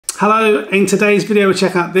Hello, in today's video we'll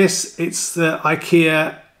check out this. It's the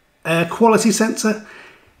Ikea air quality sensor.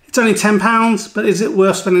 It's only £10, but is it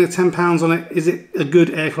worth spending the £10 on it? Is it a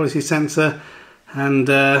good air quality sensor? And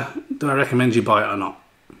do I recommend you buy it or not?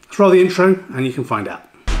 Let's roll the intro and you can find out.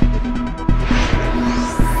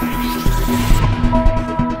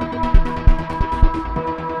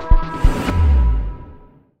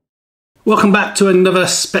 Welcome back to another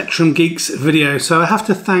Spectrum Geeks video. So I have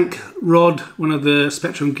to thank Rod, one of the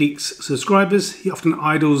Spectrum Geeks subscribers. He often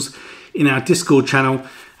idles in our Discord channel,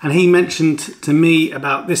 and he mentioned to me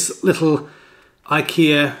about this little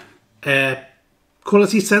Ikea air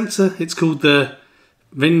quality sensor. It's called the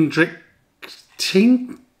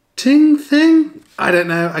VINDRIKTNING thing? I don't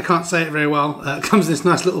know, I can't say it very well. It comes in this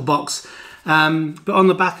nice little box. But on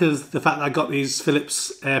the back of the fact that I got these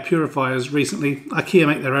Philips air purifiers recently, Ikea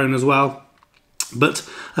make their own as well. But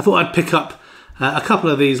I thought I'd pick up a couple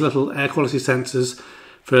of these little air quality sensors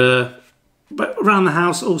for around the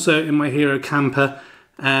house, also in my Hero camper,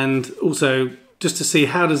 and also just to see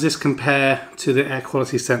how does this compare to the air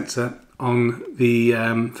quality sensor on the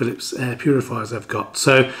Philips air purifiers I've got.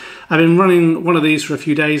 So I've been running one of these for a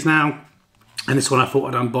few days now, and this one I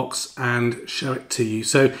thought I'd unbox and show it to you.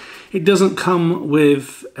 So it doesn't come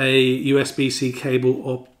with a USB-C cable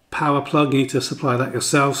or power plug. You need to supply that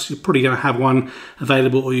yourself. So you're probably going to have one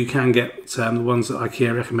available, or you can get the ones that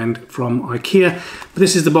Ikea recommend from Ikea. But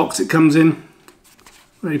this is the box it comes in.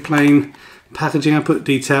 Very plain packaging. I put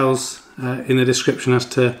details in the description as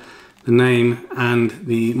to the name and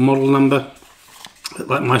the model number. But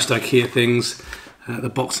like most Ikea things, the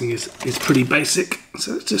boxing is pretty basic.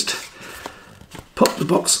 So let's just pop the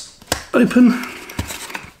box open,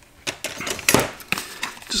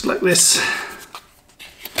 just like this,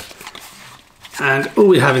 and all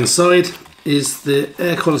we have inside is the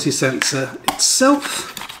air quality sensor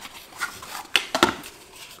itself,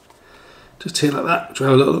 just here like that, which we'll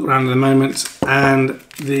have a little look around in a moment, and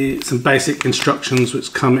some basic instructions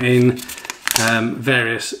which come in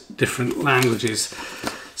various different languages.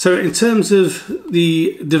 So in terms of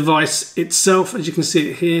the device itself, as you can see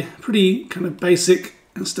it here, pretty kind of basic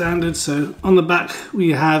and standard. So on the back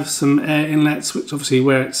we have some air inlets, which obviously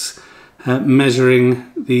where it's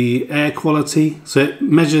measuring the air quality. So it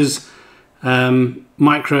measures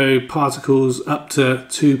micro particles up to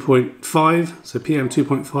 2.5, so PM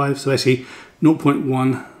 2.5, so basically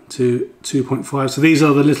 0.1 to 2.5. So these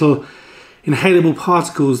are the little inhalable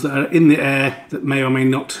particles that are in the air that may or may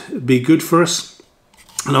not be good for us.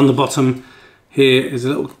 And on the bottom here is a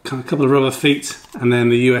little couple of rubber feet, and then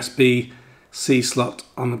the USB-C slot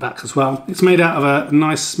on the back as well. It's made out of a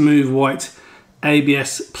nice smooth white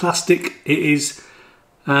ABS plastic. It is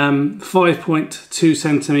 5.2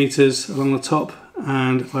 centimeters along the top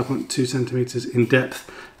and 5.2 centimeters in depth,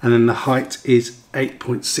 and then the height is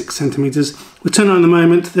 8.6 centimeters. We'll turn it on in a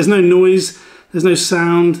moment. There's no noise, there's no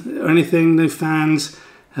sound or anything, no fans.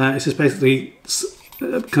 It's just basically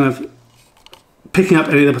kind of picking up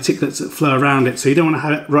any of the particulates that flow around it. So you don't want to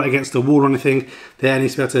have it right against the wall or anything. The air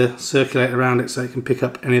needs to be able to circulate around it so it can pick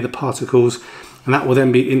up any of the particles, and that will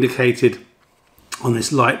then be indicated on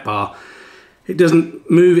this light bar. It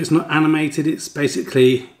doesn't move, it's not animated, it's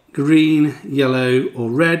basically green, yellow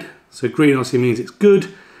or red. So green obviously means it's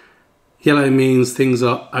good, yellow means things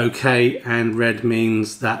are okay, and red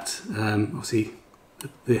means that obviously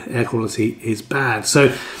the air quality is bad.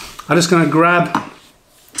 So I'm just going to grab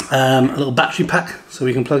a little battery pack so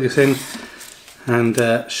we can plug this in and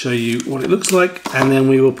show you what it looks like, and then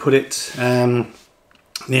we will put it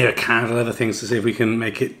near a candle, other things, to see if we can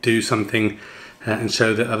make it do something and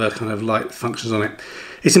show the other kind of light functions on it.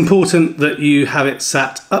 It's important that you have it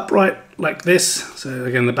sat upright like this, so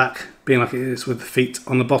again the back being like it is with the feet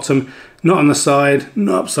on the bottom, not on the side,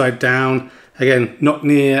 not upside down, again not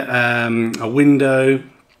near a window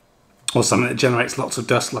or something that generates lots of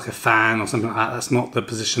dust like a fan or something like that. That's not the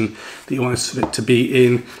position that you want it to be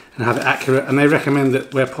in, and have it accurate. And they recommend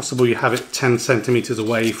that where possible you have it 10 centimeters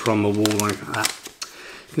away from a wall or anything like that.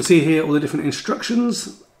 You can see here all the different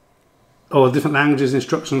instructions, or different languages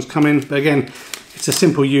instructions come in, but again it's a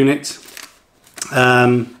simple unit,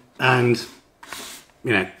 and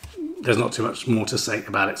you know, there's not too much more to say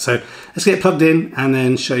about it. So let's get it plugged in and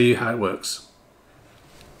then show you how it works.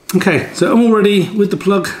 Okay, so I'm all ready with the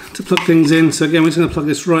plug to plug things in. So again, we're just going to plug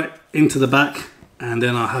this right into the back, and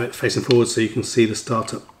then I'll have it facing forward so you can see the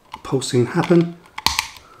startup pulsing happen.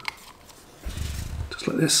 Just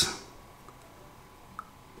like this.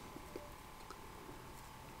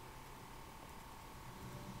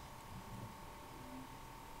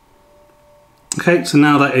 Okay, so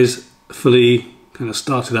now that is fully kind of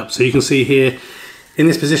started up. So you can see here in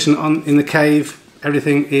this position in the cave,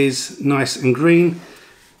 everything is nice and green.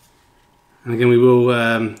 And again, we will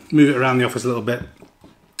move it around the office a little bit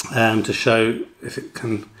to show if it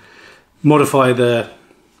can modify the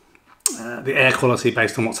air quality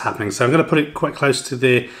based on what's happening. So I'm going to put it quite close to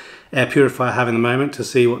the air purifier I have in the moment to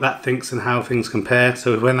see what that thinks and how things compare.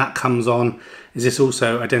 So when that comes on, is this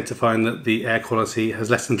also identifying that the air quality has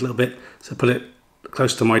lessened a little bit? So put it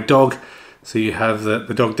close to my dog. So you have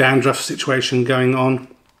the dog dandruff situation going on.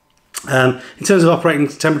 In terms of operating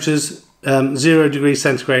temperatures, 0 degrees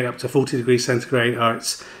centigrade up to 40 degrees centigrade are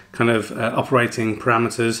its kind of operating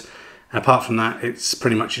parameters. And apart from that, it's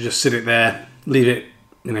pretty much you just sit it there, leave it,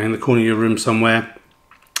 you know, in the corner of your room somewhere.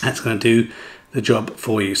 That's going to do the job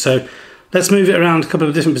for you. So let's move it around a couple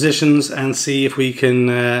of different positions and see if we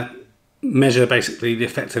can measure basically the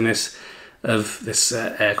effectiveness of this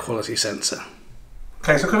air quality sensor.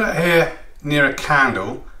 Okay, so I've got it here near a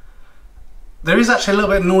candle. There is actually a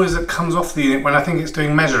little bit of noise that comes off the unit when I think it's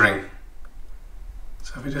doing measuring.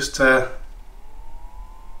 So if we just see if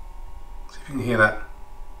you can hear that.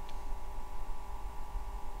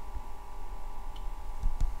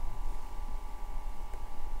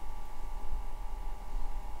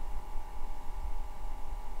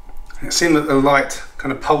 It seemed that the light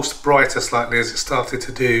kind of pulsed brighter slightly as it started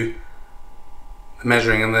to do the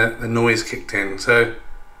measuring and the noise kicked in. So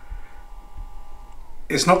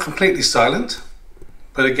it's not completely silent,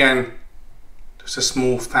 but again, just a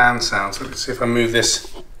small fan sound. So let's see if I move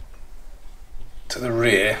this to the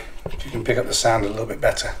rear, if you can pick up the sound a little bit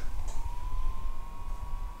better.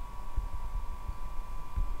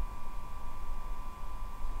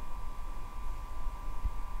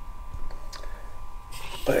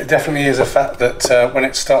 But it definitely is a fact that when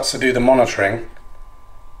it starts to do the monitoring,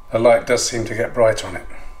 the light does seem to get bright on it,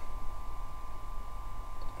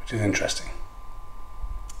 which is interesting.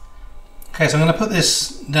 Okay, so I'm going to put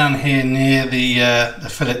this down here near the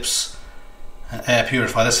Philips air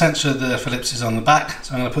purifier. The sensor of the Philips is on the back,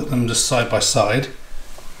 so I'm going to put them just side by side,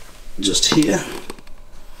 just here.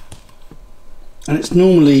 And it's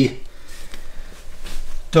normally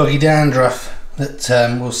doggy dandruff that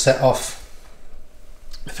will set off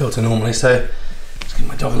the filter normally, so let's give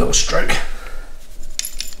my dog a little stroke.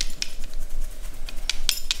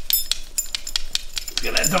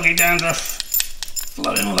 Get that doggy dandruff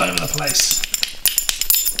flowing all over the place.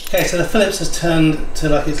 Okay, so the Philips has turned to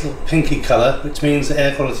like its little pinky colour, which means the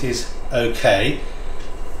air quality is okay,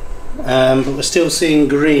 but we're still seeing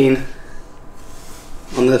green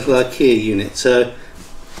on the little Ikea unit. So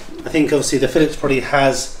I think obviously the Philips probably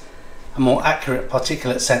has a more accurate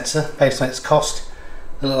particulate sensor based on its cost.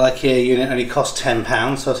 The little Ikea unit only costs £10,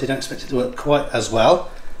 so obviously don't expect it to work quite as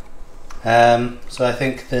well. So I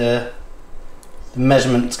think the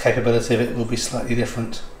measurement capability of it will be slightly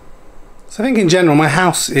different. So I think in general my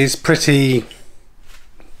house is pretty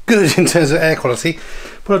good in terms of air quality.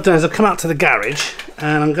 What I've done is I've come out to the garage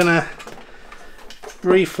and I'm going to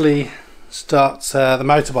briefly start the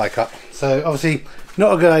motorbike up. So obviously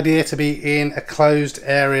not a good idea to be in a closed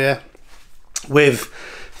area with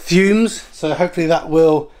fumes, so hopefully that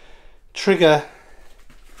will trigger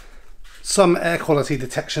some air quality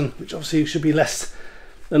detection, which obviously should be less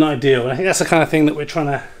than ideal. And I think that's the kind of thing that we're trying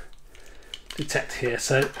to detect here.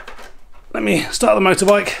 So let me start the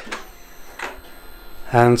motorbike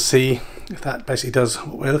and see if that basically does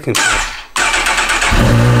what we're looking for.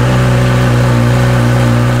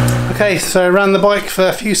 Okay, so I ran the bike for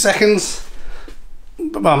a few seconds,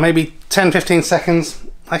 well maybe 10-15 seconds.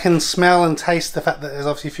 I can smell and taste the fact that there's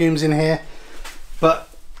obviously fumes in here, but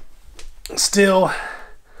still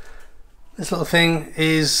this little thing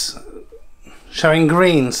is showing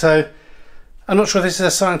green. So I'm not sure if this is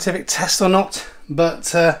a scientific test or not,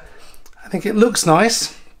 but I think it looks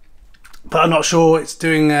nice, but I'm not sure it's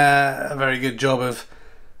doing a very good job of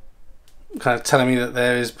kind of telling me that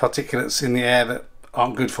there is particulates in the air that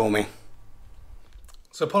aren't good for me.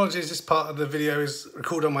 So apologies, this part of the video is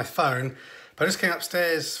recorded on my phone. I just came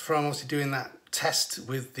upstairs from obviously doing that test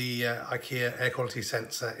with the Ikea air quality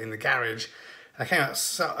sensor in the garage. And I came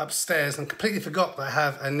upstairs and completely forgot that I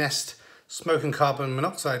have a Nest smoke and carbon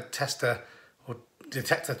monoxide tester or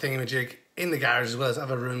detector thingamajig in the garage, as well as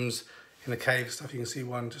other rooms in the cave stuff. You can see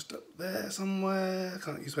one just up there somewhere. I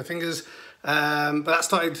can't use my fingers. But that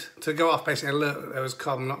started to go off, basically an alert that there was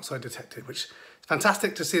carbon monoxide detected, which is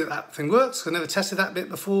fantastic to see that that thing works. I've never tested that bit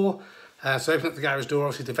before. So open up the garage door,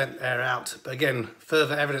 obviously to vent air out. But again,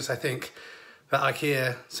 further evidence, I think, that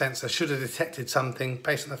Ikea sensor should have detected something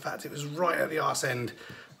based on the fact it was right at the arse end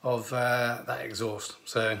of that exhaust.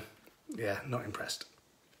 So yeah, not impressed.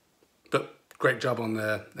 But great job on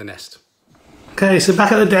the Nest. Okay, so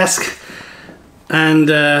back at the desk.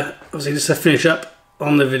 And obviously just to finish up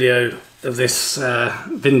on the video of this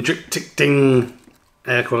VINDRIKTNING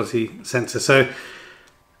air quality sensor. So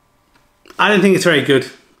I don't think it's very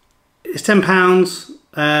good. It's £10,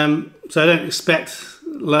 so I don't expect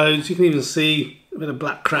loads. You can even see a bit of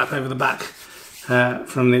black crap over the back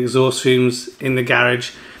from the exhaust fumes in the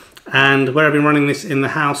garage. And where I've been running this in the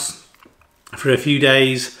house for a few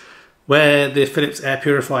days, where the Philips air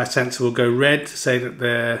purifier sensor will go red to say that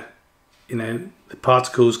the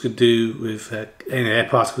particles could do with air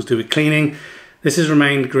particles do with cleaning, this has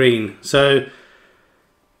remained green. So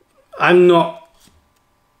I'm not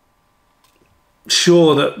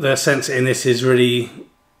sure that the sensor in this is really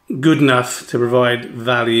good enough to provide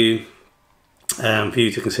value for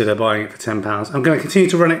you to consider buying it for £10. I'm going to continue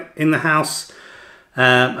to run it in the house,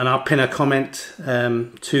 and I'll pin a comment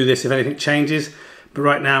to this if anything changes. But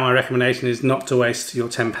right now my recommendation is not to waste your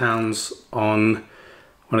 £10 on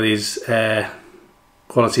one of these air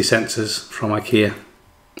quality sensors from Ikea.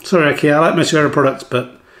 Sorry Ikea, I like most of your other products,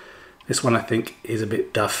 but this one I think is a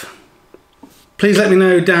bit duff. Please let me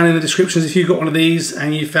know down in the descriptions if you've got one of these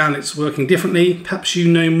and you found it's working differently. Perhaps you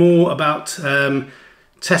know more about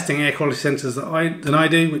testing air quality sensors than I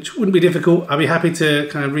do, which wouldn't be difficult. I'd be happy to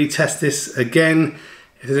kind of retest this again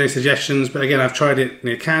if there's any suggestions. But again, I've tried it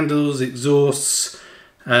near candles, exhausts,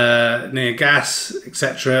 near gas,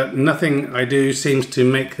 etc. Nothing I do seems to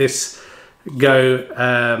make this go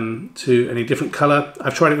to any different colour.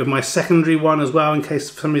 I've tried it with my secondary one as well, in case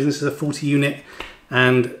for some reason this is a 40 unit,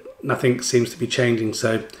 and nothing seems to be changing.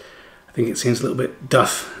 So I think it seems a little bit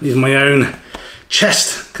duff. Even my own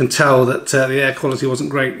chest can tell that the air quality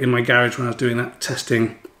wasn't great in my garage when I was doing that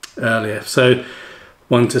testing earlier. So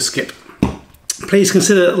one to skip. Please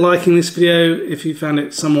consider liking this video if you found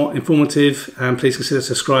it somewhat informative, and please consider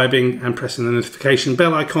subscribing and pressing the notification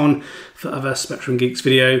bell icon for other Spectrum Geeks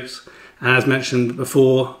videos. And as mentioned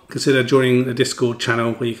before, consider joining the Discord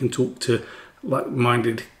channel where you can talk to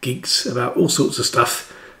like-minded geeks about all sorts of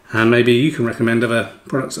stuff, and maybe you can recommend other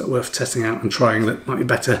products that are worth testing out and trying that might be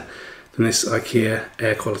better than this IKEA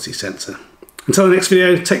air quality sensor. Until the next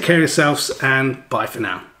video, take care of yourselves and bye for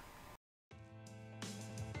now.